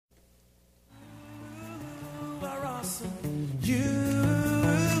awesome. You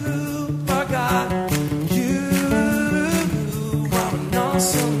are God. You are an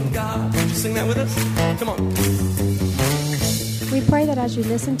awesome God. Sing that with us. Come on. We pray that as you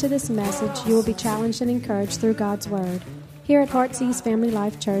listen to this message, you will be challenged and encouraged through God's Word. Here at Heartsease Family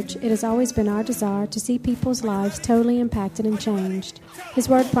Life Church, it has always been our desire to see people's lives totally impacted and changed. His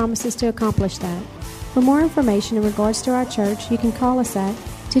Word promises to accomplish that. For more information in regards to our church, you can call us at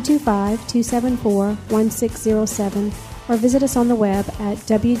 225-274-1607 or visit us on the web at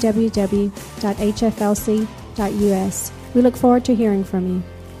www.hflc.us. We look forward to hearing from you.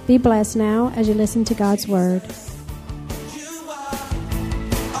 Be blessed now as you listen to God's Word.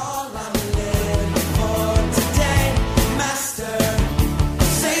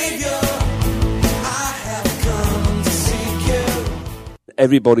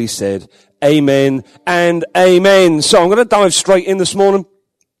 Everybody said amen and amen. So I'm going to dive straight in this morning.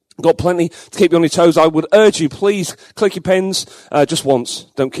 Got plenty to keep you on your toes. I would urge you, please click your pens just once.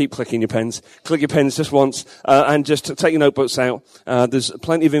 Don't keep clicking your pens. Click your pens just once and just take your notebooks out. There's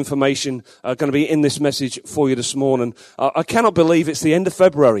plenty of information going to be in this message for you this morning. I cannot believe it's the end of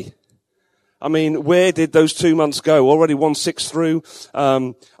February. I mean, where did those 2 months go? Already 1/6 through.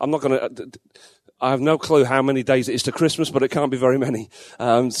 I'm not going to... I have no clue how many days it is to Christmas, but it can't be very many.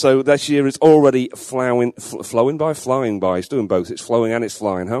 So this year is already flying by. It's doing both. It's flowing and it's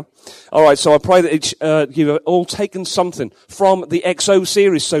flying, huh? All right. So I pray that you've all taken something from the XO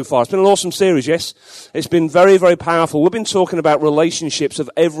series so far. It's been an awesome series. Yes. It's been very, very powerful. We've been talking about relationships of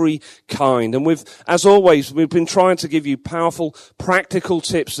every kind. And as always, we've been trying to give you powerful, practical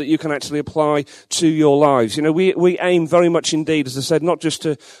tips that you can actually apply to your lives. You know, we aim very much indeed, as I said, not just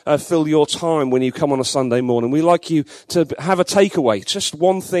to fill your time when you come on a Sunday morning. We like you to have a takeaway, just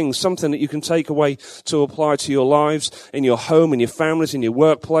one thing, something that you can take away to apply to your lives, in your home, in your families, in your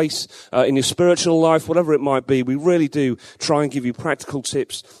workplace, in your spiritual life, whatever it might be. We really do try and give you practical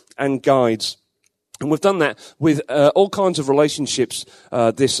tips and guides. And we've done that with all kinds of relationships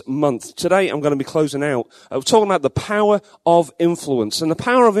this month. Today, I'm going to be closing out. We're talking about the power of influence. And the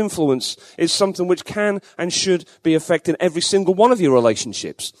power of influence is something which can and should be affecting every single one of your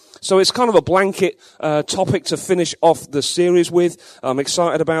relationships. So it's kind of a blanket topic to finish off the series with. I'm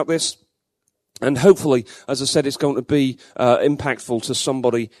excited about this. And hopefully, as I said, it's going to be impactful to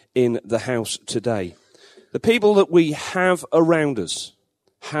somebody in the house today. The people that we have around us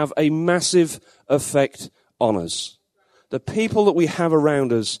have a massive effect on us. The people that we have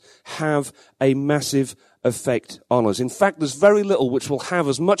around us have a massive effect on us. In fact, there's very little which will have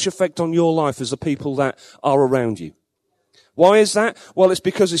as much effect on your life as the people that are around you. Why is that? Well, it's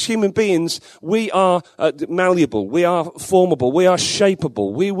because as human beings, we are malleable, we are formable, we are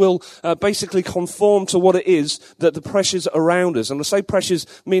shapeable. We will basically conform to what it is that the pressures around us. And I say pressures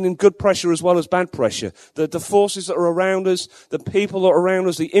meaning good pressure as well as bad pressure. The forces that are around us, the people that are around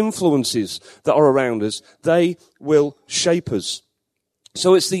us, the influences that are around us, they will shape us.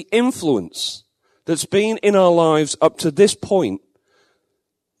 So it's the influence that's been in our lives up to this point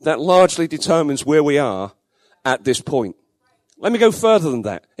that largely determines where we are at this point. Let me go further than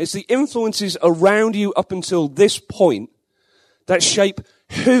that. It's the influences around you up until this point that shape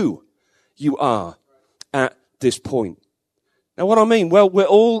who you are at this point. Now, what I mean? Well, we're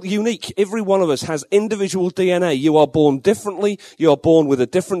all unique. Every one of us has individual DNA. You are born differently. You are born with a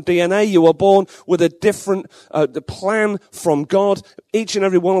different DNA. You are born with a different the plan from God. Each and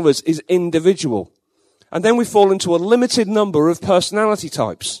every one of us is individual. And then we fall into a limited number of personality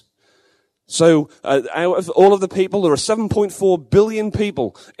types. So out of all of the people, there are 7.4 billion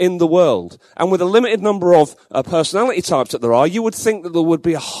people in the world. And with a limited number of personality types that there are, you would think that there would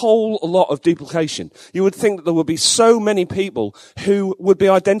be a whole lot of duplication. You would think that there would be so many people who would be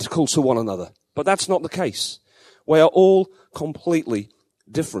identical to one another. But that's not the case. We are all completely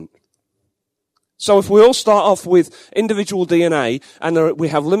different. So if we all start off with individual DNA and we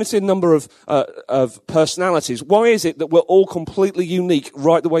have limited number of personalities, why is it that we're all completely unique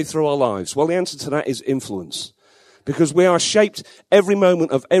right the way through our lives? Well, the answer to that is influence. Because we are shaped every moment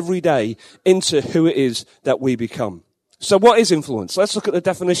of every day into who it is that we become. So what is influence? Let's look at the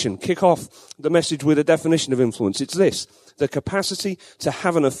definition. Kick off the message with a definition of influence. It's this: the capacity to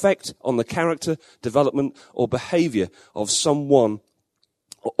have an effect on the character, development, or behavior of someone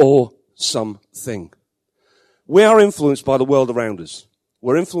or something. We are influenced by the world around us.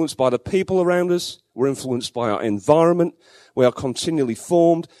 We're influenced by the people around us. We're influenced by our environment. We are continually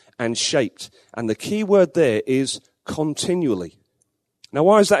formed and shaped. And the key word there is continually. Now,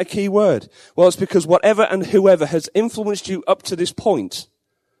 why is that a key word? Well, it's because whatever and whoever has influenced you up to this point,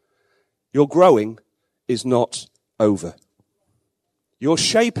 your growing is not over. Your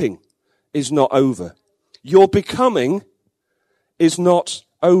shaping is not over. Your becoming is not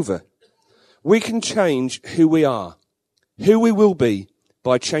over. We can change who we are, who we will be,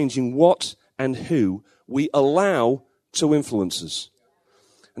 by changing what and who we allow to influence us.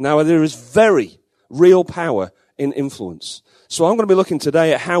 Now, there is very real power in influence. So I'm going to be looking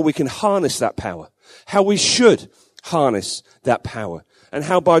today at how we can harness that power, how we should harness that power, and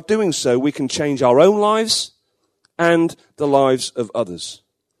how by doing so we can change our own lives and the lives of others.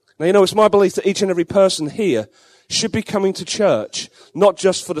 Now, you know, it's my belief that each and every person here should be coming to church, not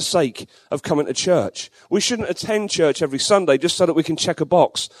just for the sake of coming to church. We shouldn't attend church every Sunday just so that we can check a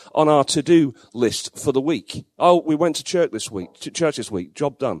box on our to-do list for the week. Oh, we went to church this week,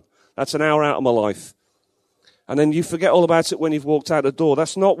 job done. That's an hour out of my life. And then you forget all about it when you've walked out the door.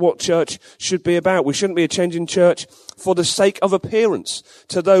 That's not what church should be about. We shouldn't be attending church for the sake of appearance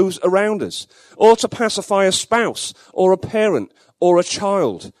to those around us, or to pacify a spouse or a parent or a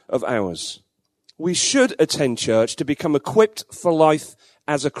child of ours. We should attend church to become equipped for life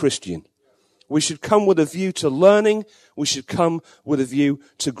as a Christian. We should come with a view to learning. We should come with a view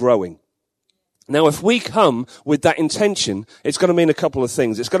to growing. Now, if we come with that intention, it's going to mean a couple of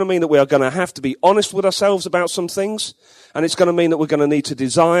things. It's going to mean that we are going to have to be honest with ourselves about some things, and it's going to mean that we're going to need to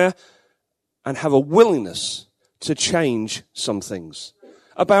desire and have a willingness to change some things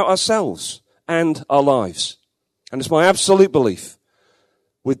about ourselves and our lives. And it's my absolute belief,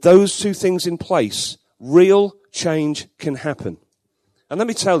 with those two things in place, real change can happen. And let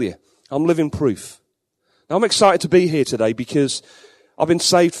me tell you, I'm living proof. Now, I'm excited to be here today because I've been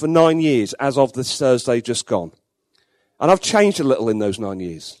saved for 9 years as of this Thursday just gone. And I've changed a little in those 9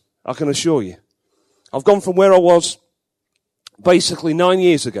 years, I can assure you. I've gone from where I was basically 9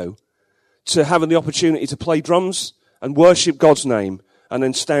 years ago to having the opportunity to play drums and worship God's name and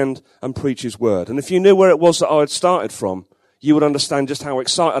then stand and preach His word. And if you knew where it was that I had started from, you would understand just how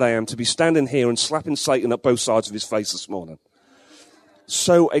excited I am to be standing here and slapping Satan up both sides of his face this morning.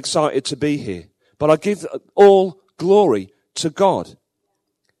 So excited to be here. But I give all glory to God.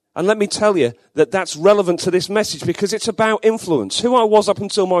 And let me tell you that that's relevant to this message because it's about influence. Who I was up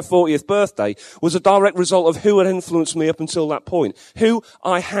until my 40th birthday was a direct result of who had influenced me up until that point. Who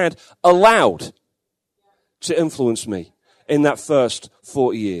I had allowed to influence me in that first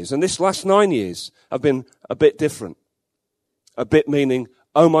 40 years. And this last 9 years have been a bit different. A bit meaning,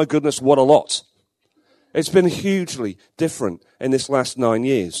 oh my goodness, what a lot. It's been hugely different in this last 9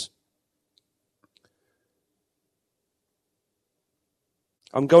 years.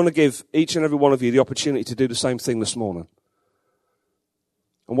 I'm going to give each and every one of you the opportunity to do the same thing this morning.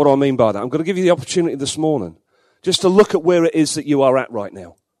 And what do I mean by that? I'm going to give you the opportunity this morning just to look at where it is that you are at right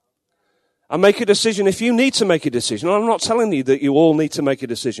now. And make a decision if you need to make a decision. I'm not telling you that you all need to make a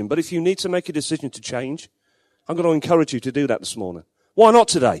decision, but if you need to make a decision to change, I'm going to encourage you to do that this morning. Why not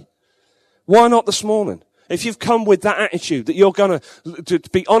today? Why not this morning? If you've come with that attitude that you're going to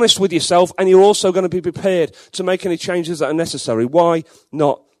be honest with yourself and you're also going to be prepared to make any changes that are necessary, why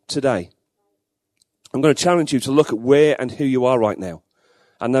not today? I'm going to challenge you to look at where and who you are right now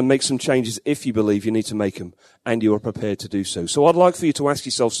and then make some changes if you believe you need to make them and you are prepared to do so. So I'd like for you to ask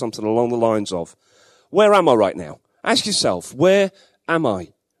yourself something along the lines of, where am I right now? Ask yourself, where am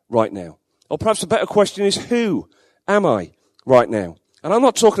I right now? Or perhaps a better question is, who am I right now? And I'm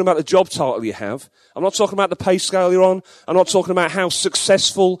not talking about the job title you have. I'm not talking about the pay scale you're on. I'm not talking about how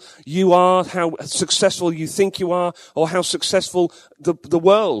successful you are, how successful you think you are, or how successful the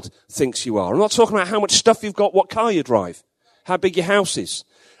world thinks you are. I'm not talking about how much stuff you've got, what car you drive, how big your house is.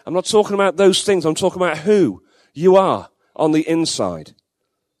 I'm not talking about those things. I'm talking about who you are on the inside.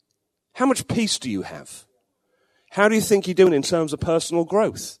 How much peace do you have? How do you think you're doing in terms of personal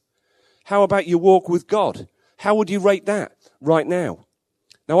growth? How about your walk with God? How would you rate that right now?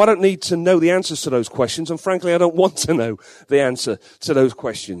 Now, I don't need to know the answers to those questions, and frankly, I don't want to know the answer to those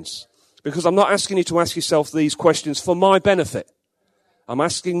questions, because I'm not asking you to ask yourself these questions for my benefit. I'm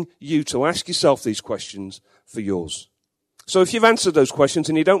asking you to ask yourself these questions for yours. So if you've answered those questions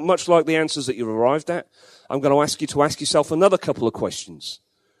and you don't much like the answers that you've arrived at, I'm going to ask you to ask yourself another couple of questions.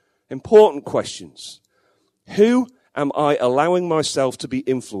 Important questions. Who am I allowing myself to be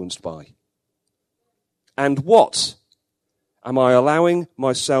influenced by? And what am I allowing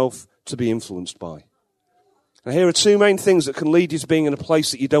myself to be influenced by? Now, here are two main things that can lead you to being in a place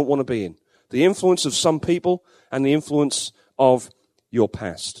that you don't want to be in. The influence of some people and the influence of your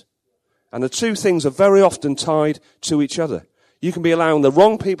past. And the two things are very often tied to each other. You can be allowing the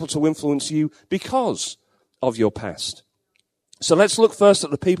wrong people to influence you because of your past. So let's look first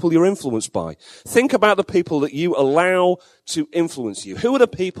at the people you're influenced by. Think about the people that you allow to influence you. Who are the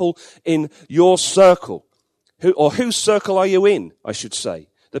people in your circle? Whose circle are you in, I should say?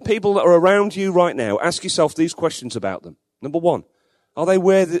 The people that are around you right now, ask yourself these questions about them. Number one, are they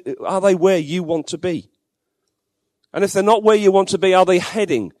where you want to be? And if they're not where you want to be, are they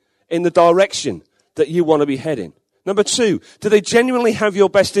heading in the direction that you want to be heading? Number two, do they genuinely have your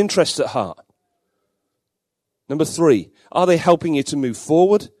best interests at heart? Number three, are they helping you to move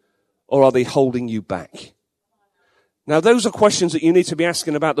forward, or are they holding you back? Now, those are questions that you need to be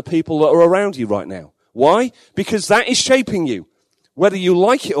asking about the people that are around you right now. Why? Because that is shaping you, whether you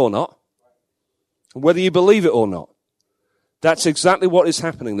like it or not, whether you believe it or not. That's exactly what is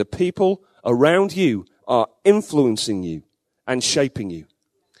happening. The people around you are influencing you and shaping you.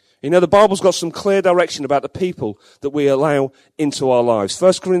 You know, the Bible's got some clear direction about the people that we allow into our lives.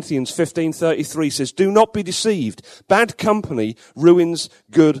 1 Corinthians 15:33 says, "Do not be deceived. Bad company ruins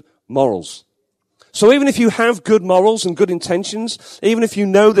good morals." So even if you have good morals and good intentions, even if you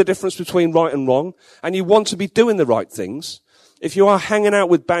know the difference between right and wrong, and you want to be doing the right things, if you are hanging out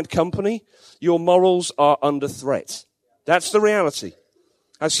with bad company, your morals are under threat. That's the reality.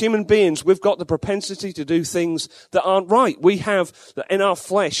 As human beings, we've got the propensity to do things that aren't right. We have, in our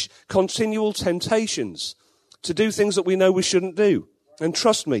flesh, continual temptations to do things that we know we shouldn't do. And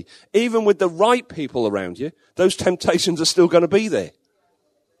trust me, even with the right people around you, those temptations are still going to be there.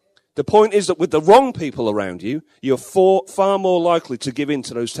 The point is that with the wrong people around you, you're far more likely to give in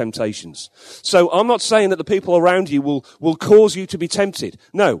to those temptations. So I'm not saying that the people around you will cause you to be tempted.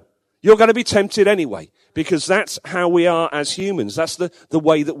 No, you're going to be tempted anyway, because that's how we are as humans. That's the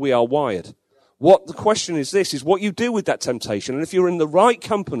way that we are wired. What the question is this, is what you do with that temptation. And if you're in the right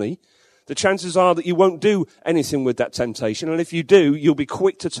company, the chances are that you won't do anything with that temptation. And if you do, you'll be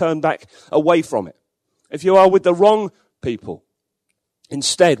quick to turn back away from it. If you are with the wrong people,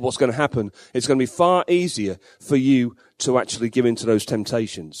 instead, what's going to happen, it's going to be far easier for you to actually give in to those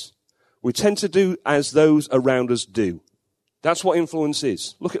temptations. We tend to do as those around us do. That's what influence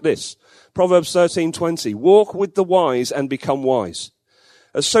is. Look at this. Proverbs 13:20. Walk with the wise and become wise.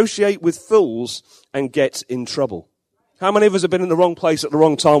 Associate with fools and get in trouble. How many of us have been in the wrong place at the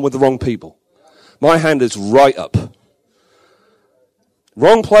wrong time with the wrong people? My hand is right up.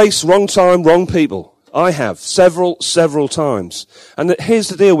 Wrong place, wrong time, wrong people. I have several times. And here's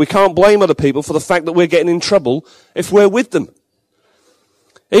the deal. We can't blame other people for the fact that we're getting in trouble if we're with them.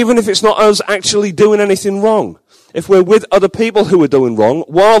 Even if it's not us actually doing anything wrong. If we're with other people who are doing wrong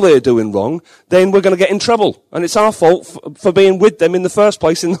while they're doing wrong, then we're going to get in trouble. And it's our fault for being with them in the first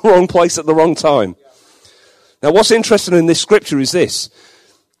place, in the wrong place at the wrong time. Now, what's interesting in this scripture is this.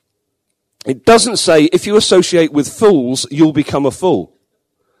 It doesn't say if you associate with fools, you'll become a fool.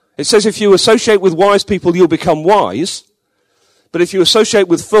 It says if you associate with wise people, you'll become wise. But if you associate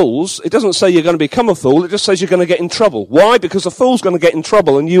with fools, it doesn't say you're going to become a fool. It just says you're going to get in trouble. Why? Because a fool's going to get in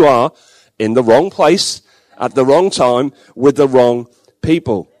trouble and you are in the wrong place at the wrong time with the wrong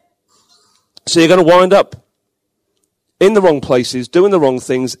people. So you're going to wind up in the wrong places, doing the wrong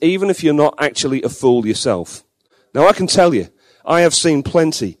things, even if you're not actually a fool yourself. Now I can tell you, I have seen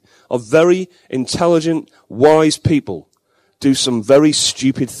plenty of very intelligent, wise people do some very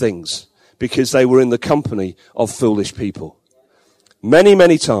stupid things because they were in the company of foolish people. Many,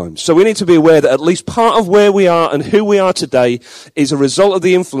 many times. So we need to be aware that at least part of where we are and who we are today is a result of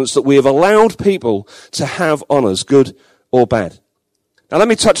the influence that we have allowed people to have on us, good or bad. Now let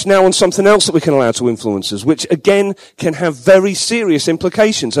me touch now on something else that we can allow to influence us, which again can have very serious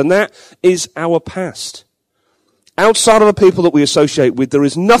implications, and that is our past. Outside of the people that we associate with, there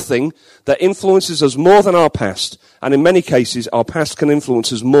is nothing that influences us more than our past, and in many cases, our past can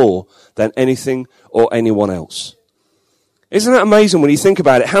influence us more than anything or anyone else. Isn't that amazing when you think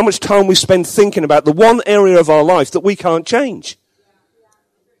about it, how much time we spend thinking about the one area of our life that we can't change?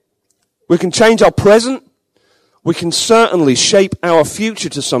 We can change our present. We can certainly shape our future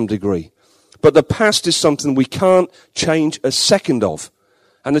to some degree. But the past is something we can't change a second of.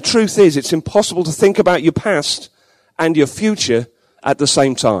 And the truth is, it's impossible to think about your past and your future at the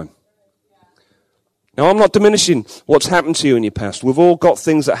same time. Now, I'm not diminishing what's happened to you in your past. We've all got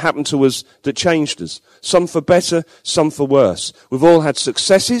things that happened to us that changed us. Some for better, some for worse. We've all had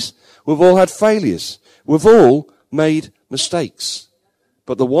successes. We've all had failures. We've all made mistakes.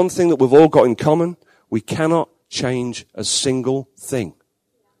 But the one thing that we've all got in common, we cannot change a single thing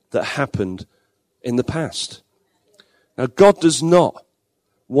that happened in the past. Now, God does not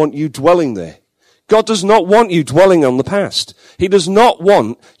want you dwelling there. God does not want you dwelling on the past. He does not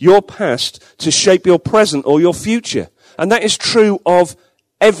want your past to shape your present or your future. And that is true of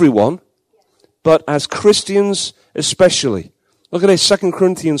everyone, but as Christians especially. Look at this, 2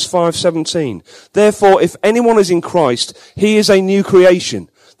 Corinthians 5:17. Therefore, if anyone is in Christ, he is a new creation.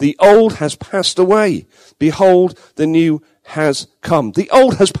 The old has passed away. Behold, the new has come. The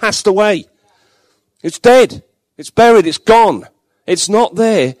old has passed away. It's dead. It's buried. It's gone. It's not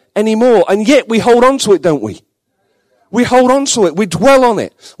there anymore. And yet we hold on to it, don't we? We hold on to it. We dwell on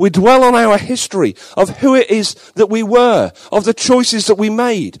it. We dwell on our history of who it is that we were, of the choices that we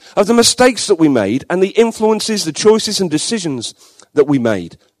made, of the mistakes that we made, and the influences, the choices and decisions that we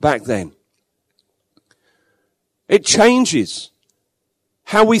made back then. It changes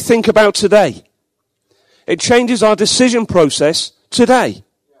how we think about today. It changes our decision process today.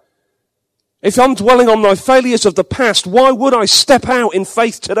 If I'm dwelling on my failures of the past, why would I step out in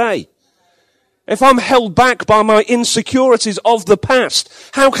faith today? If I'm held back by my insecurities of the past,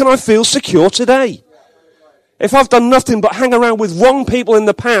 how can I feel secure today? If I've done nothing but hang around with wrong people in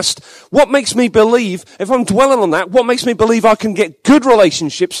the past, what makes me believe, if I'm dwelling on that, what makes me believe I can get good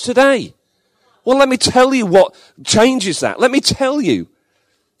relationships today? Well, let me tell you what changes that. Let me tell you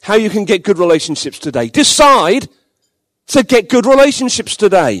how you can get good relationships today. Decide to get good relationships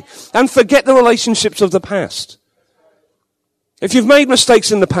today and forget the relationships of the past. If you've made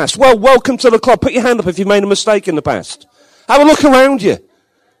mistakes in the past, well, welcome to the club. Put your hand up if you've made a mistake in the past. Have a look around you.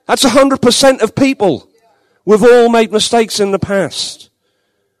 That's 100% of people. We've all made mistakes in the past.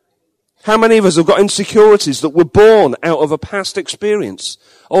 How many of us have got insecurities that were born out of a past experience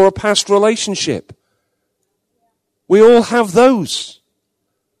or a past relationship? We all have those.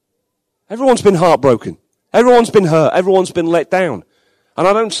 Everyone's been heartbroken. Everyone's been hurt. Everyone's been let down. And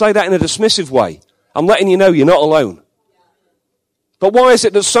I don't say that in a dismissive way. I'm letting you know you're not alone. But why is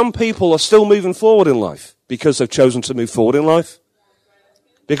it that some people are still moving forward in life? Because they've chosen to move forward in life?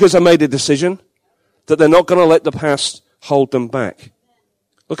 Because they made a decision that they're not going to let the past hold them back.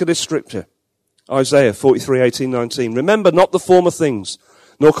 Look at this scripture. Isaiah 43:18-19. Remember not the former things,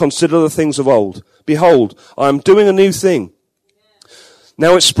 nor consider the things of old. Behold, I am doing a new thing.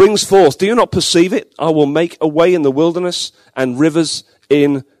 Now it springs forth. Do you not perceive it? I will make a way in the wilderness and rivers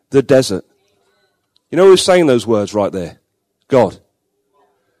in the desert. You know who's saying those words right there? God.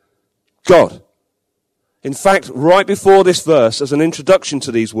 God. In fact, right before this verse, as an introduction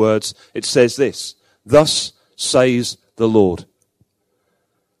to these words, it says this: thus says the Lord.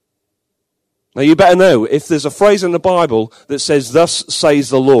 Now you better know, if there's a phrase in the Bible that says, thus says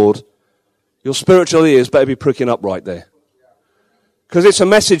the Lord, your spiritual ears better be pricking up right there. Because it's a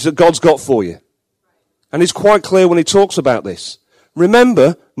message that God's got for you. And he's quite clear when he talks about this.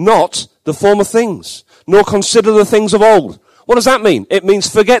 Remember not the former things, nor consider the things of old. What does that mean? It means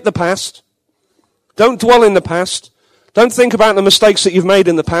forget the past. Don't dwell in the past. Don't think about the mistakes that you've made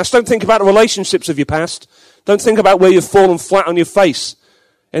in the past. Don't think about the relationships of your past. Don't think about where you've fallen flat on your face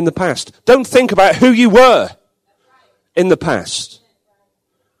in the past. Don't think about who you were in the past.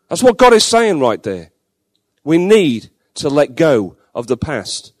 That's what God is saying right there. We need to let go of the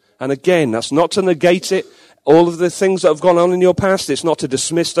past. And again, that's not to negate it. All of the things that have gone on in your past, it's not to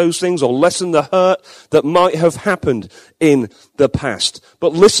dismiss those things or lessen the hurt that might have happened in the past.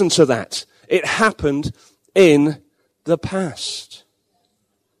 But listen to that. It happened in the past.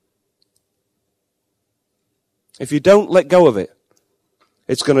 If you don't let go of it,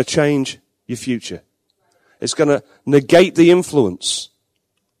 it's going to change your future. It's going to negate the influence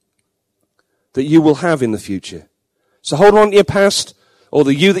that you will have in the future. So hold on to your past, or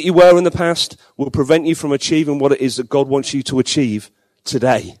the you that you were in the past will prevent you from achieving what it is that God wants you to achieve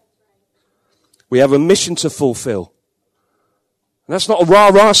today. We have a mission to fulfill. And that's not a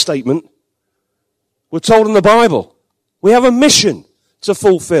rah-rah statement. We're told in the Bible. We have a mission to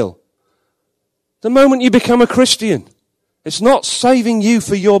fulfill. The moment you become a Christian, it's not saving you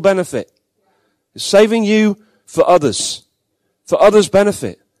for your benefit. It's saving you for others'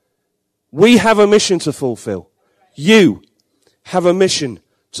 benefit. We have a mission to fulfill. You have a mission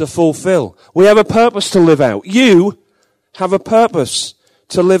to fulfill. We have a purpose to live out. You have a purpose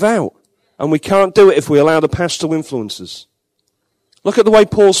to live out. And we can't do it if we allow the past to influence us. Look at the way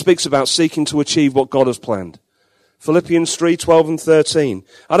Paul speaks about seeking to achieve what God has planned. Philippians 3:12 and 13.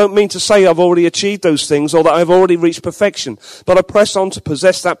 I don't mean to say I've already achieved those things or that I've already reached perfection, but I press on to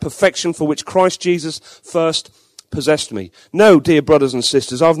possess that perfection for which Christ Jesus first possessed me. No, dear brothers and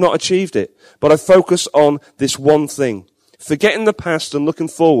sisters, I've not achieved it, but I focus on this one thing, forgetting the past and looking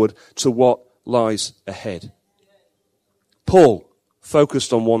forward to what lies ahead. Paul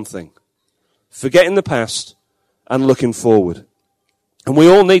focused on one thing, forgetting the past and looking forward. And we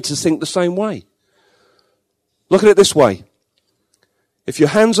all need to think the same way. Look at it this way. If your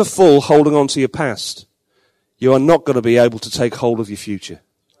hands are full holding on to your past, you are not going to be able to take hold of your future.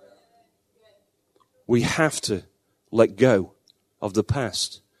 We have to let go of the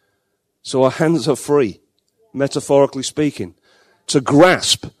past. So our hands are free, metaphorically speaking, to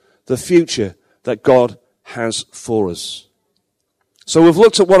grasp the future that God has for us. So we've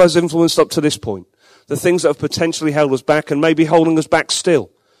looked at what has influenced up to this point, the things that have potentially held us back and maybe holding us back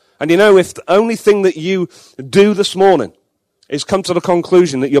still. And you know, if the only thing that you do this morning is come to the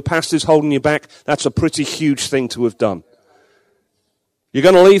conclusion that your past is holding you back, that's a pretty huge thing to have done. You're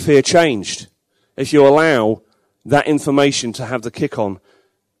going to leave here changed if you allow that information to have the kick on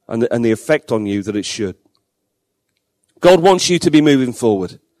and the effect on you that it should. God wants you to be moving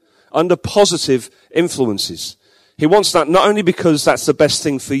forward under positive influences. He wants that not only because that's the best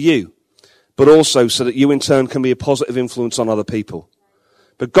thing for you, but also so that you in turn can be a positive influence on other people.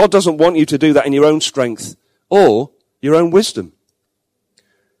 But God doesn't want you to do that in your own strength or your own wisdom.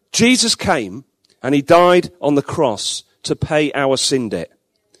 Jesus came and he died on the cross to pay our sin debt.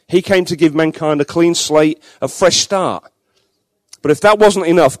 He came to give mankind a clean slate, a fresh start. But if that wasn't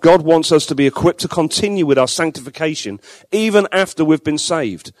enough, God wants us to be equipped to continue with our sanctification even after we've been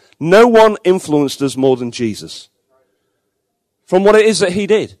saved. No one influenced us more than Jesus. From what it is that he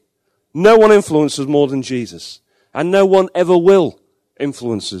did. No one influenced us more than Jesus. And no one ever will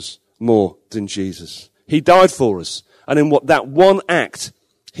influence us more than Jesus. He died for us. And in that one act,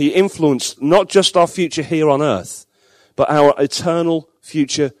 he influenced not just our future here on earth, but our eternal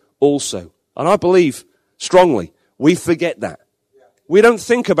future also. And I believe strongly we forget that. We don't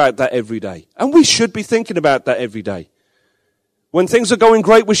think about that every day. And we should be thinking about that every day. When things are going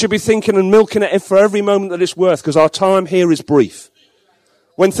great, we should be thinking and milking it for every moment that it's worth, because our time here is brief.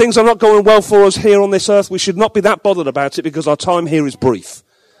 When things are not going well for us here on this earth, we should not be that bothered about it, because our time here is brief.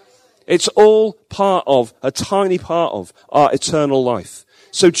 It's all part of, a tiny part of, our eternal life.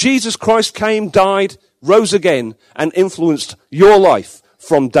 So Jesus Christ came, died, rose again, and influenced your life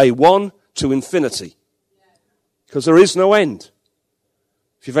from day one to infinity. Because there is no end.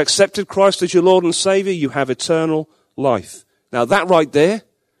 If you've accepted Christ as your Lord and Savior, you have eternal life. Now that right there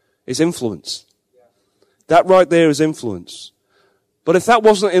is influence. That right there is influence. But if that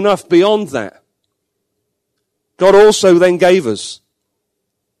wasn't enough beyond that, God also then gave us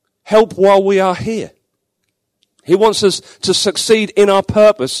help while we are here. He wants us to succeed in our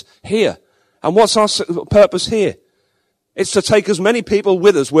purpose here. And what's our purpose here? It's to take as many people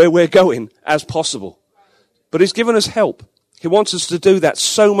with us where we're going as possible. But he's given us help. He wants us to do that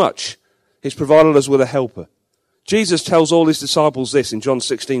so much. He's provided us with a helper. Jesus tells all his disciples this in John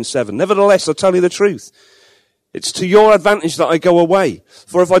 16:7. Nevertheless, I tell you the truth. It's to your advantage that I go away.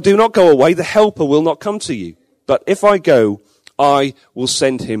 For if I do not go away, the helper will not come to you. But if I go, I will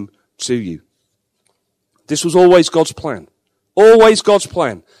send him to you. This was always God's plan. Always God's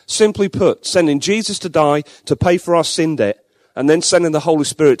plan. Simply put, sending Jesus to die to pay for our sin debt, and then sending the Holy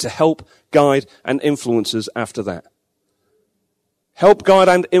Spirit to help, guide, and influence us after that. Help, guide,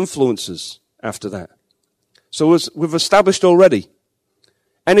 and influence us after that. So as we've established already,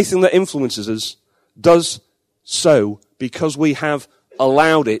 anything that influences us does so because we have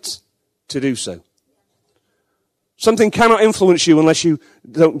allowed it to do so. Something cannot influence you unless you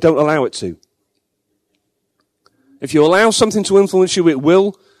don't allow it to. If you allow something to influence you, it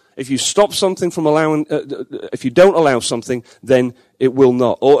will. If you stop something from allowing, if you don't allow something, then it will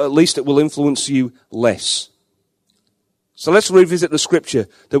not. Or at least it will influence you less. So let's revisit the scripture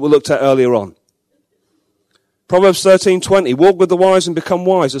that we looked at earlier on. Proverbs 13:20, walk with the wise and become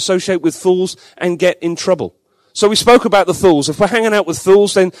wise, associate with fools and get in trouble. So we spoke about the fools. If we're hanging out with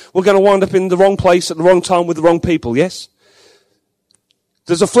fools, then we're going to wind up in the wrong place at the wrong time with the wrong people, yes?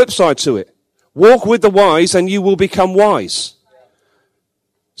 There's a flip side to it. Walk with the wise and you will become wise.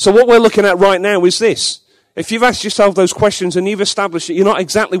 So what we're looking at right now is this. If you've asked yourself those questions and you've established that you're not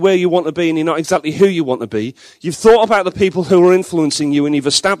exactly where you want to be and you're not exactly who you want to be, you've thought about the people who are influencing you and you've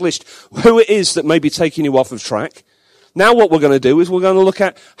established who it is that may be taking you off of track. Now what we're going to do is we're going to look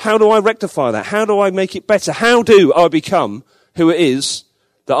at how do I rectify that? How do I make it better? How do I become who it is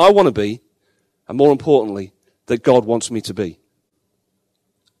that I want to be and more importantly, that God wants me to be?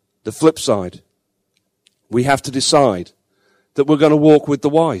 The flip side, we have to decide that we're going to walk with the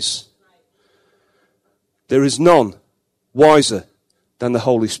wise. There is none wiser than the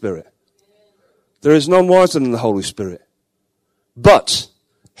Holy Spirit. There is none wiser than the Holy Spirit. But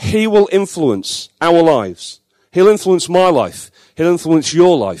he will influence our lives. He'll influence my life. He'll influence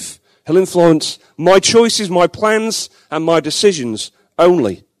your life. He'll influence my choices, my plans, and my decisions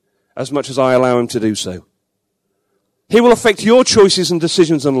only as much as I allow him to do so. He will affect your choices and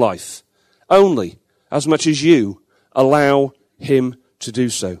decisions in life only as much as you allow him to do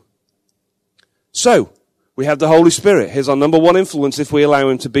so. So, we have the Holy Spirit. He's our number one influence if we allow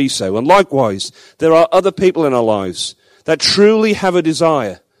him to be so. And likewise, there are other people in our lives that truly have a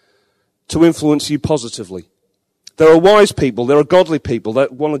desire to influence you positively. There are wise people, there are godly people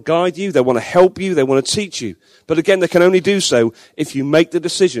that want to guide you, they want to help you, they want to teach you. But again, they can only do so if you make the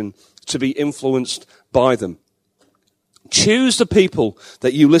decision to be influenced by them. Choose the people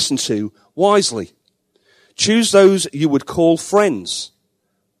that you listen to wisely. Choose those you would call friends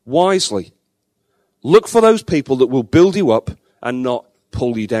wisely. Look for those people that will build you up and not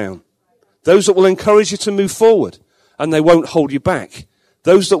pull you down. Those that will encourage you to move forward and they won't hold you back.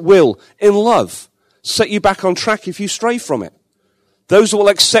 Those that will, in love, set you back on track if you stray from it. Those that will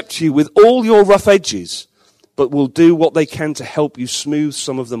accept you with all your rough edges, but will do what they can to help you smooth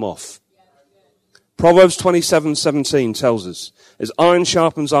some of them off. Proverbs 27:17 tells us, as iron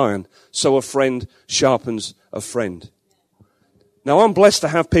sharpens iron, so a friend sharpens a friend. Now, I'm blessed to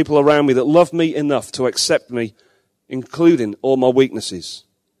have people around me that love me enough to accept me, including all my weaknesses,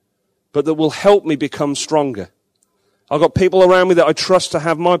 but that will help me become stronger. I've got people around me that I trust to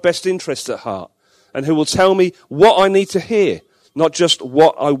have my best interests at heart and who will tell me what I need to hear, not just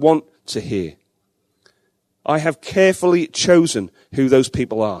what I want to hear. I have carefully chosen who those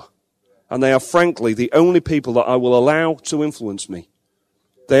people are, and they are frankly the only people that I will allow to influence me.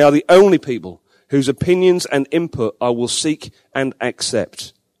 They are the only people whose opinions and input I will seek and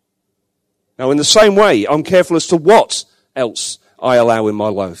accept. Now, in the same way, I'm careful as to what else I allow in my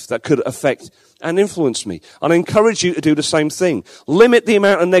life that could affect and influence me. And I encourage you to do the same thing. Limit the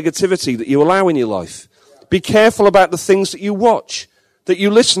amount of negativity that you allow in your life. Be careful about the things that you watch, that you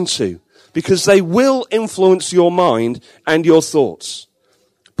listen to, because they will influence your mind and your thoughts.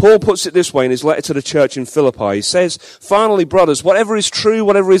 Paul puts it this way in his letter to the church in Philippi. He says, finally, brothers, whatever is true,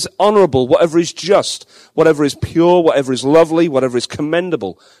 whatever is honorable, whatever is just, whatever is pure, whatever is lovely, whatever is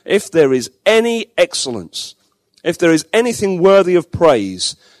commendable, if there is any excellence, if there is anything worthy of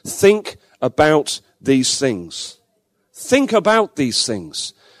praise, think about these things. Think about these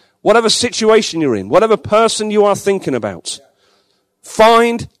things. Whatever situation you're in, whatever person you are thinking about,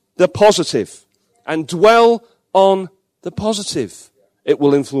 find the positive and dwell on the positive. It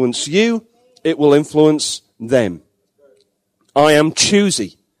will influence you. It will influence them. I am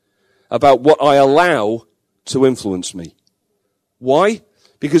choosy about what I allow to influence me. Why?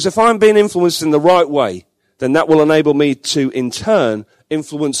 Because if I'm being influenced in the right way, then that will enable me to, in turn,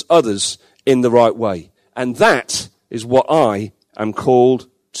 influence others in the right way. And that is what I am called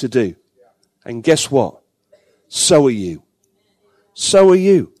to do. And guess what? So are you. So are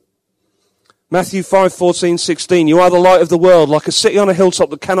you. Matthew 5:14-16, you are the light of the world, like a city on a hilltop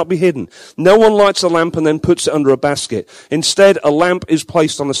that cannot be hidden. No one lights a lamp and then puts it under a basket. Instead, a lamp is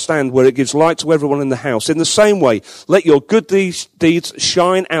placed on a stand where it gives light to everyone in the house. In the same way, let your good deeds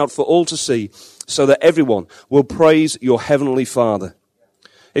shine out for all to see, so that everyone will praise your heavenly Father.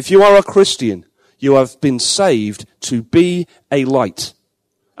 If you are a Christian, you have been saved to be a light,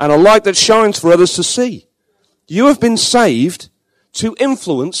 and a light that shines for others to see. You have been saved to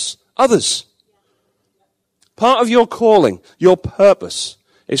influence others. Part of your calling, your purpose,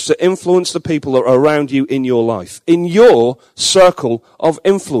 is to influence the people that are around you in your life, in your circle of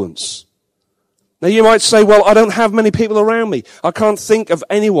influence. Now you might say, well, I don't have many people around me. I can't think of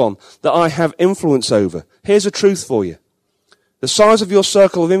anyone that I have influence over. Here's the truth for you. The size of your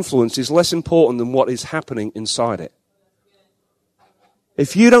circle of influence is less important than what is happening inside it.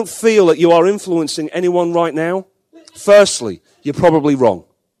 If you don't feel that you are influencing anyone right now, firstly, you're probably wrong.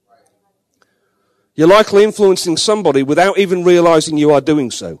 You're likely influencing somebody without even realizing you are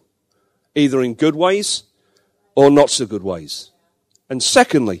doing so, either in good ways or not so good ways. And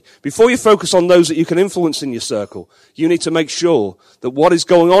secondly, before you focus on those that you can influence in your circle, you need to make sure that what is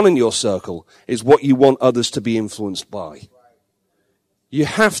going on in your circle is what you want others to be influenced by. You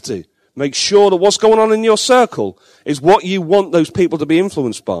have to make sure that what's going on in your circle is what you want those people to be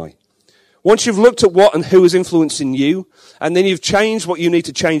influenced by. Once you've looked at what and who is influencing you, and then you've changed what you need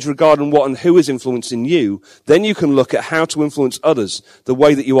to change regarding what and who is influencing you, then you can look at how to influence others the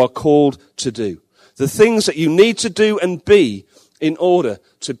way that you are called to do. The things that you need to do and be in order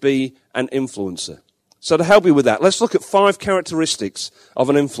to be an influencer. So to help you with that, let's look at 5 characteristics of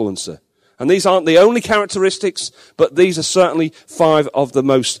an influencer. And these aren't the only characteristics, but these are certainly 5 of the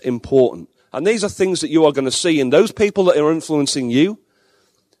most important. And these are things that you are going to see in those people that are influencing you.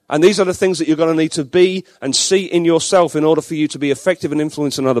 And these are the things that you're going to need to be and see in yourself in order for you to be effective in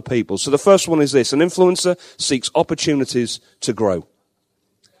influencing other people. So the first one is this: an influencer seeks opportunities to grow.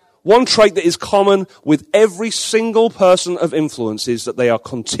 One trait that is common with every single person of influence is that they are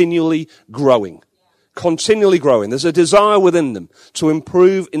continually growing. Continually growing. There's a desire within them to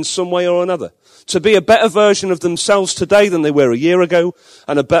improve in some way or another, to be a better version of themselves today than they were a year ago,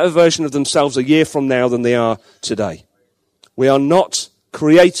 and a better version of themselves a year from now than they are today. We are not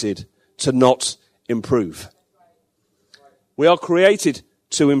created to not improve. We are created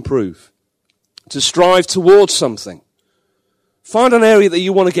to improve, to strive towards something. Find an area that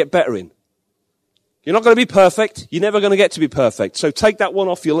you want to get better in. You're not going to be perfect. You're never going to get to be perfect. So take that one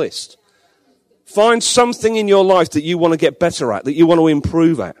off your list. Find something in your life that you want to get better at, that you want to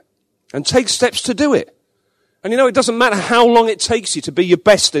improve at. And take steps to do it. And it doesn't matter how long it takes you to be your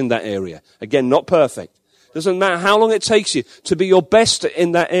best in that area. Again, not perfect. Doesn't matter how long it takes you to be your best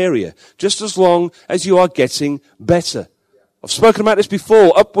in that area. Just as long as you are getting better. I've spoken about this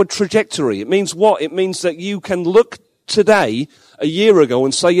before, upward trajectory. It means what? It means that you can look today, a year ago,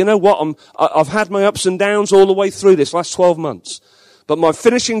 and say, you know what, I've had my ups and downs all the way through this last 12 months. But my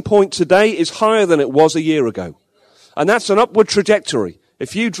finishing point today is higher than it was a year ago. And that's an upward trajectory.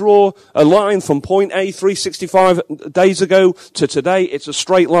 If you draw a line from point A 365 days ago to today, it's a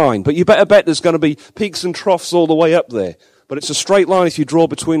straight line. But you better bet there's going to be peaks and troughs all the way up there. But it's a straight line if you draw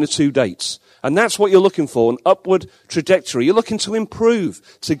between the two dates. And that's what you're looking for, an upward trajectory. You're looking to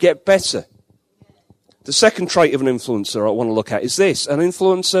improve, to get better. The second trait of an influencer I want to look at is this. An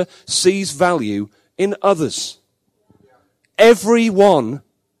influencer sees value in others. Everyone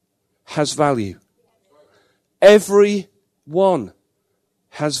has value. Everyone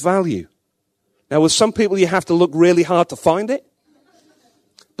has value. Now, with some people, you have to look really hard to find it.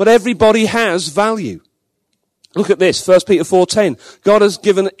 But everybody has value. Look at this, 1 Peter 4:10. God has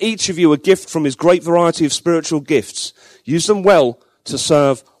given each of you a gift from his great variety of spiritual gifts. Use them well to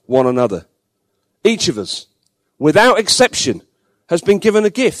serve one another. Each of us, without exception, has been given a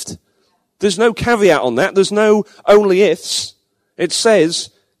gift. There's no caveat on that. There's no only ifs. It says,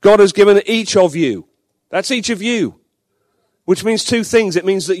 God has given each of you. That's each of you. Which means two things. It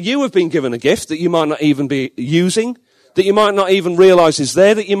means that you have been given a gift that you might not even be using, that you might not even realize is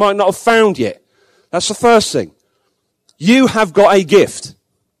there, that you might not have found yet. That's the first thing. You have got a gift.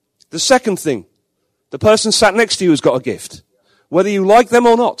 The second thing, the person sat next to you has got a gift. Whether you like them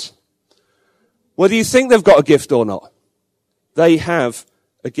or not. Whether you think they've got a gift or not. They have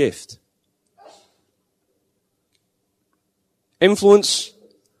a gift. Influence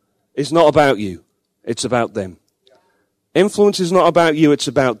is not about you. It's about them. Influence is not about you, it's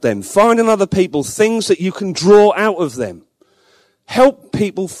about them. Find in other people things that you can draw out of them. Help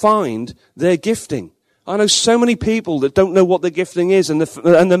people find their gifting. I know so many people that don't know what their gifting is, and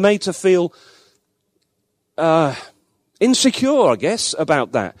they're made to feel insecure, I guess,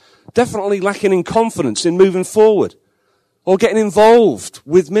 about that. Definitely lacking in confidence in moving forward or getting involved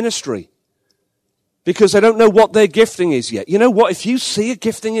with ministry because they don't know what their gifting is yet. You know what? If you see a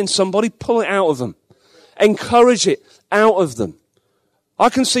gifting in somebody, pull it out of them. Encourage it out of them. I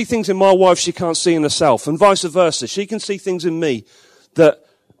can see things in my wife she can't see in herself, and vice versa. She can see things in me that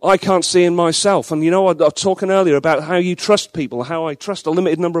I can't see in myself. And I was talking earlier about how you trust people, how I trust a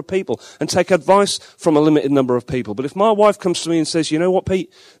limited number of people and take advice from a limited number of people. But if my wife comes to me and says, you know what,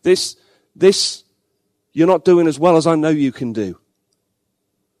 Pete, this you're not doing as well as I know you can do,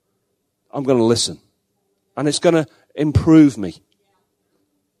 I'm going to listen. And it's going to improve me.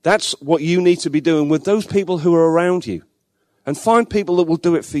 That's what you need to be doing with those people who are around you. And find people that will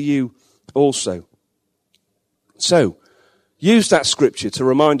do it for you also. So, use that scripture to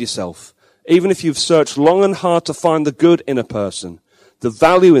remind yourself, even if you've searched long and hard to find the good in a person, the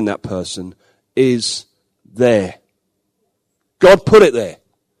value in that person is there. God put it there.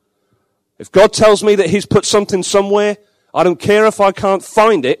 If God tells me that he's put something somewhere, I don't care if I can't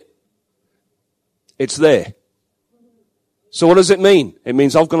find it, it's there. So what does it mean? It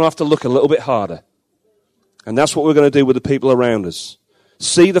means I'm going to have to look a little bit harder. And that's what we're going to do with the people around us.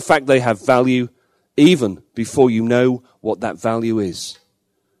 See the fact they have value even before you know what that value is.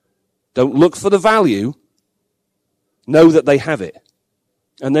 Don't look for the value. Know that they have it.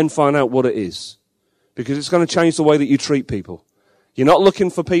 And then find out what it is. Because it's going to change the way that you treat people. You're not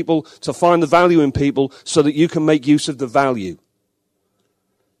looking for people to find the value in people so that you can make use of the value.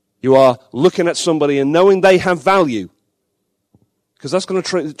 You are looking at somebody and knowing they have value. Because that's going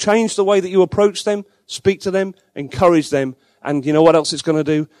to change the way that you approach them, speak to them, encourage them. And you know what else it's going to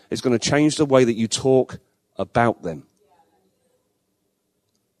do? It's going to change the way that you talk about them.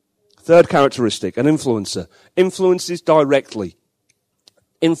 Third characteristic, an influencer. Influences directly.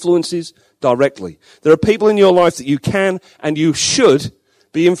 Influences directly. There are people in your life that you can and you should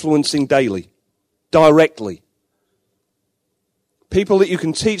be influencing daily. Directly. People that you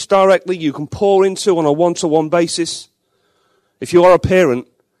can teach directly, you can pour into on a one-to-one basis. If you are a parent,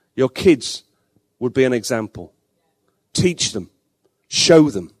 your kids would be an example. Teach them,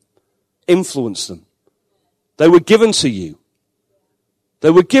 show them, influence them. They were given to you. They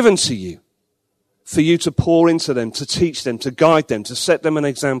were given to you for you to pour into them, to teach them, to guide them, to set them an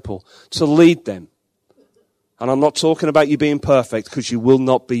example, to lead them. And I'm not talking about you being perfect, because you will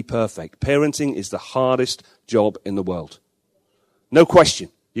not be perfect. Parenting is the hardest job in the world. No question.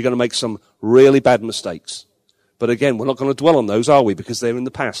 You're going to make some really bad mistakes. But again, we're not going to dwell on those, are we? Because they're in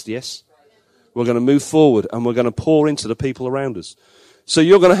the past, yes? We're going to move forward and we're going to pour into the people around us. So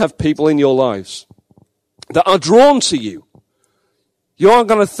you're going to have people in your lives that are drawn to you. You aren't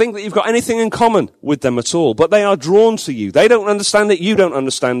going to think that you've got anything in common with them at all, but they are drawn to you. They don't understand it, you don't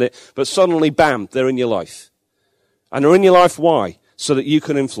understand it, but suddenly, bam, they're in your life. And they're in your life, why? So that you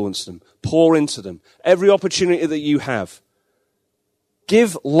can influence them, pour into them. Every opportunity that you have.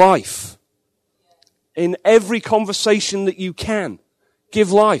 Give life. In every conversation that you can.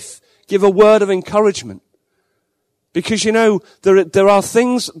 Give life. Give a word of encouragement. Because, you know, there are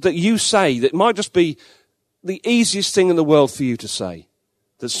things that you say that might just be the easiest thing in the world for you to say,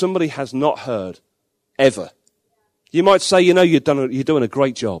 that somebody has not heard, ever. You might say, you know, you're doing a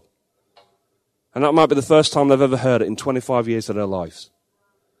great job. And that might be the first time they've ever heard it in 25 years of their lives.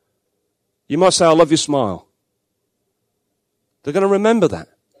 You might say, I love your smile. They're going to remember that.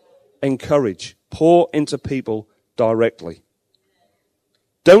 Encourage. Pour into people directly.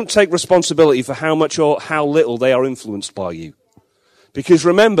 Don't take responsibility for how much or how little they are influenced by you. Because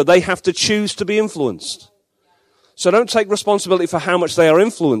remember, they have to choose to be influenced. So don't take responsibility for how much they are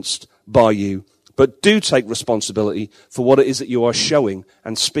influenced by you, but do take responsibility for what it is that you are showing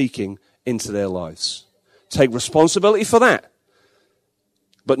and speaking into their lives. Take responsibility for that,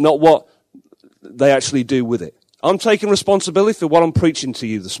 but not what they actually do with it. I'm taking responsibility for what I'm preaching to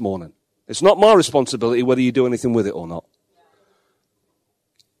you this morning. It's not my responsibility whether you do anything with it or not.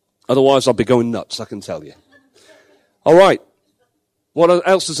 Otherwise, I'll be going nuts, I can tell you. All right. What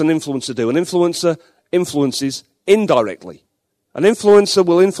else does an influencer do? An influencer influences indirectly. An influencer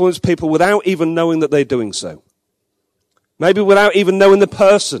will influence people without even knowing that they're doing so. Maybe without even knowing the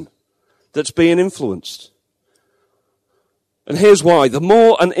person that's being influenced. And here's why. The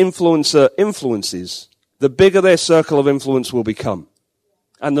more an influencer influences, the bigger their circle of influence will become.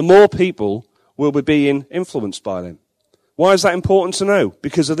 And the more people will be being influenced by them. Why is that important to know?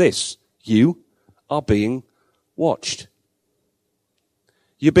 Because of this. You are being watched.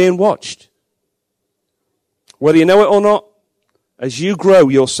 You're being watched. Whether you know it or not, as you grow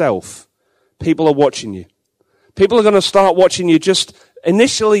yourself, people are watching you. People are going to start watching you just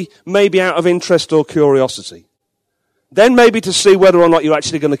initially maybe out of interest or curiosity. Then maybe to see whether or not you're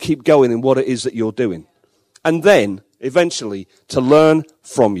actually going to keep going in what it is that you're doing. And then, eventually, to learn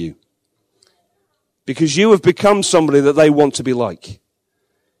from you. Because you have become somebody that they want to be like.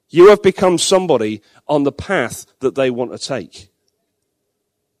 You have become somebody on the path that they want to take.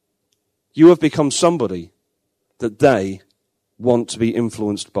 You have become somebody that they want to be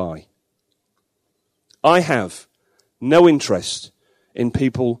influenced by. I have no interest in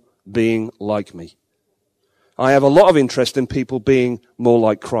people being like me. I have a lot of interest in people being more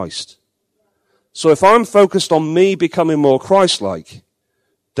like Christ. So if I'm focused on me becoming more Christ-like,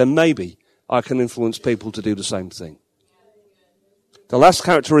 then maybe I can influence people to do the same thing. The last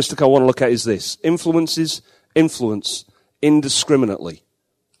characteristic I want to look at is this. Influences influence indiscriminately.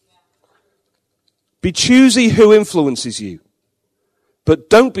 Be choosy who influences you, but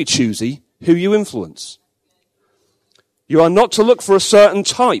don't be choosy who you influence. You are not to look for a certain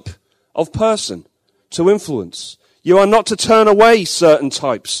type of person to influence. You are not to turn away certain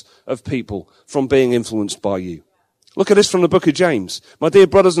types of people from being influenced by you. Look at this from the book of James. My dear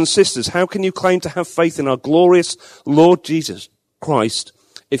brothers and sisters, how can you claim to have faith in our glorious Lord Jesus Christ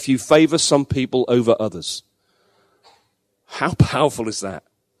if you favor some people over others? How powerful is that?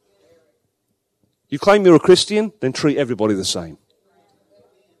 You claim you're a Christian, then treat everybody the same.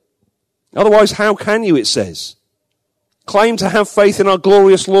 Otherwise, how can you, it says? Claim to have faith in our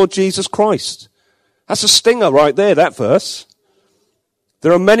glorious Lord Jesus Christ. That's a stinger right there, that verse.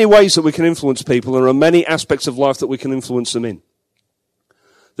 There are many ways that we can influence people. There are many aspects of life that we can influence them in.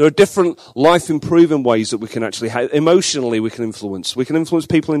 There are different life-improving ways that we can actually have. Emotionally, we can influence. We can influence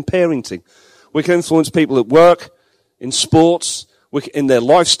people in parenting. We can influence people at work, in sports, in their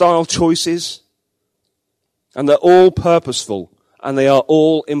lifestyle choices. And they're all purposeful, and they are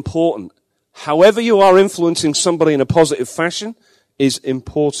all important. However you are influencing somebody in a positive fashion is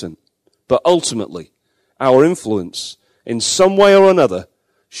important. But ultimately, our influence, in some way or another,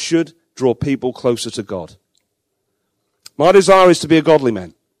 should draw people closer to God. My desire is to be a godly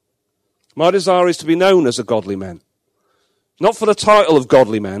man. My desire is to be known as a godly man. Not for the title of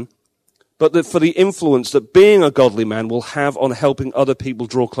godly man, but for the influence that being a godly man will have on helping other people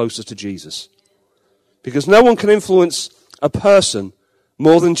draw closer to Jesus. Because no one can influence a person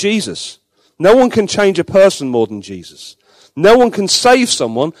more than Jesus. No one can change a person more than Jesus. No one can save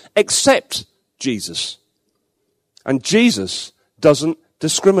someone except Jesus. And Jesus doesn't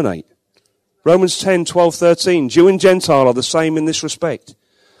discriminate. Romans 10, 12, 13. Jew and Gentile are the same in this respect.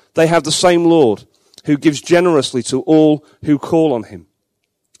 They have the same Lord, who gives generously to all who call on him.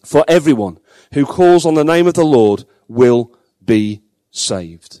 For everyone who calls on the name of the Lord will be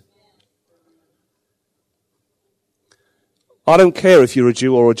saved. I don't care if you're a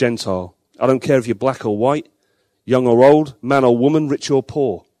Jew or a Gentile. I don't care if you're black or white, young or old, man or woman, rich or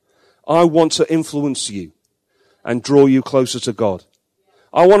poor. I want to influence you and draw you closer to God.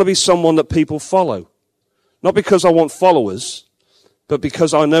 I want to be someone that people follow. Not because I want followers, but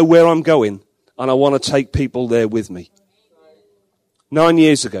because I know where I'm going and I want to take people there with me. 9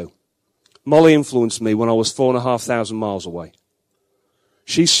 years ago, Molly influenced me when I was 4,500 miles away.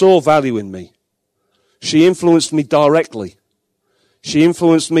 She saw value in me. She influenced me directly. She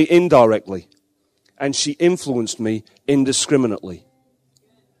influenced me indirectly. And she influenced me indiscriminately.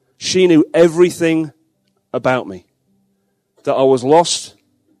 She knew everything about me. That I was lost,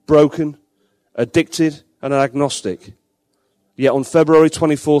 broken, addicted, and an agnostic. Yet on February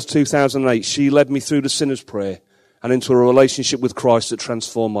 24th, 2008, she led me through the sinner's prayer and into a relationship with Christ that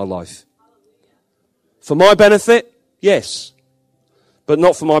transformed my life. For my benefit, yes, but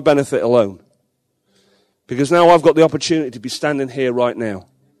not for my benefit alone. Because now I've got the opportunity to be standing here right now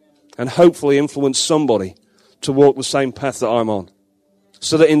and hopefully influence somebody to walk the same path that I'm on.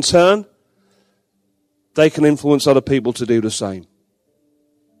 So that in turn, they can influence other people to do the same.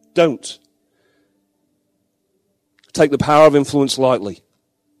 Don't take the power of influence lightly.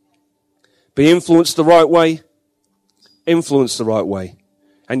 Be influenced the right way, influence the right way,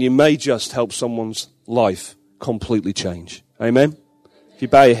 and you may just help someone's life completely change. Amen? If you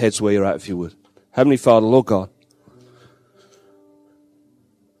bow your heads where you're at, if you would. Heavenly Father, Lord God,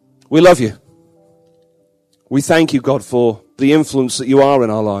 we love you. We thank you, God, for the influence that you are in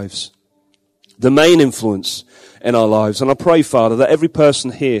our lives, the main influence in our lives. And I pray, Father, that every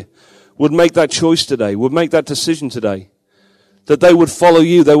person here would make that choice today, would make that decision today, that they would follow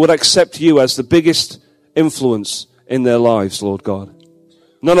you, they would accept you as the biggest influence in their lives, Lord God.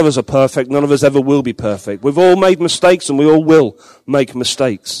 None of us are perfect. None of us ever will be perfect. We've all made mistakes and we all will make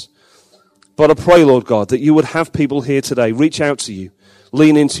mistakes. But I pray, Lord God, that you would have people here today reach out to you,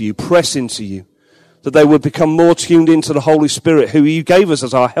 lean into you, press into you, that they would become more tuned into the Holy Spirit, who you gave us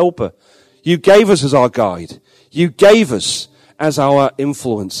as our helper. You gave us as our guide. You gave us as our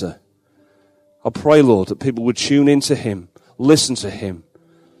influencer. I pray, Lord, that people would tune into him, listen to him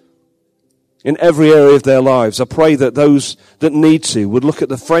in every area of their lives. I pray that those that need to would look at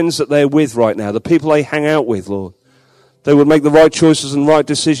the friends that they're with right now, the people they hang out with, Lord. They would make the right choices and right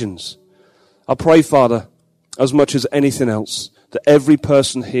decisions. I pray, Father, as much as anything else, that every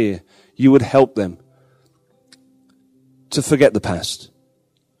person here, you would help them to forget the past.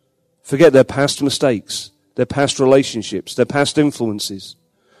 Forget their past mistakes, their past relationships, their past influences,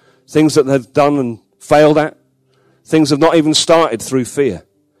 things that they've done and failed at, things that have not even started through fear.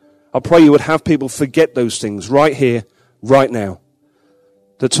 I pray you would have people forget those things right here, right now.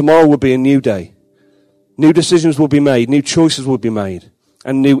 That tomorrow will be a new day. New decisions will be made, new choices will be made,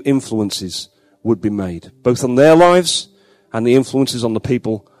 and new influences would be made, both on their lives and the influences on the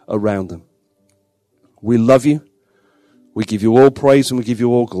people around them. We love you. We give you all praise and we give you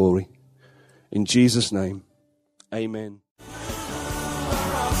all glory. In Jesus' name, amen.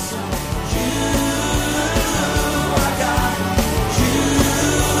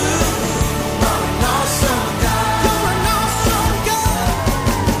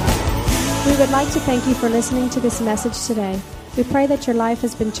 We would like to thank you for listening to this message today. We pray that your life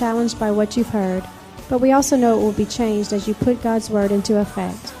has been challenged by what you've heard, but we also know it will be changed as you put God's Word into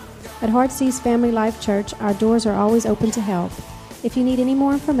effect. At Heartsease Family Life Church, our doors are always open to help. If you need any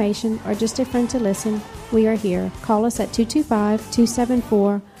more information or just a friend to listen, we are here. Call us at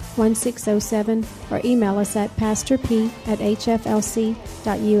 225-274-1607 or email us at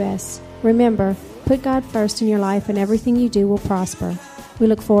pastorp@hflc.us. Remember, put God first in your life and everything you do will prosper. We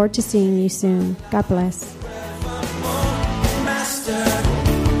look forward to seeing you soon. God bless. Master.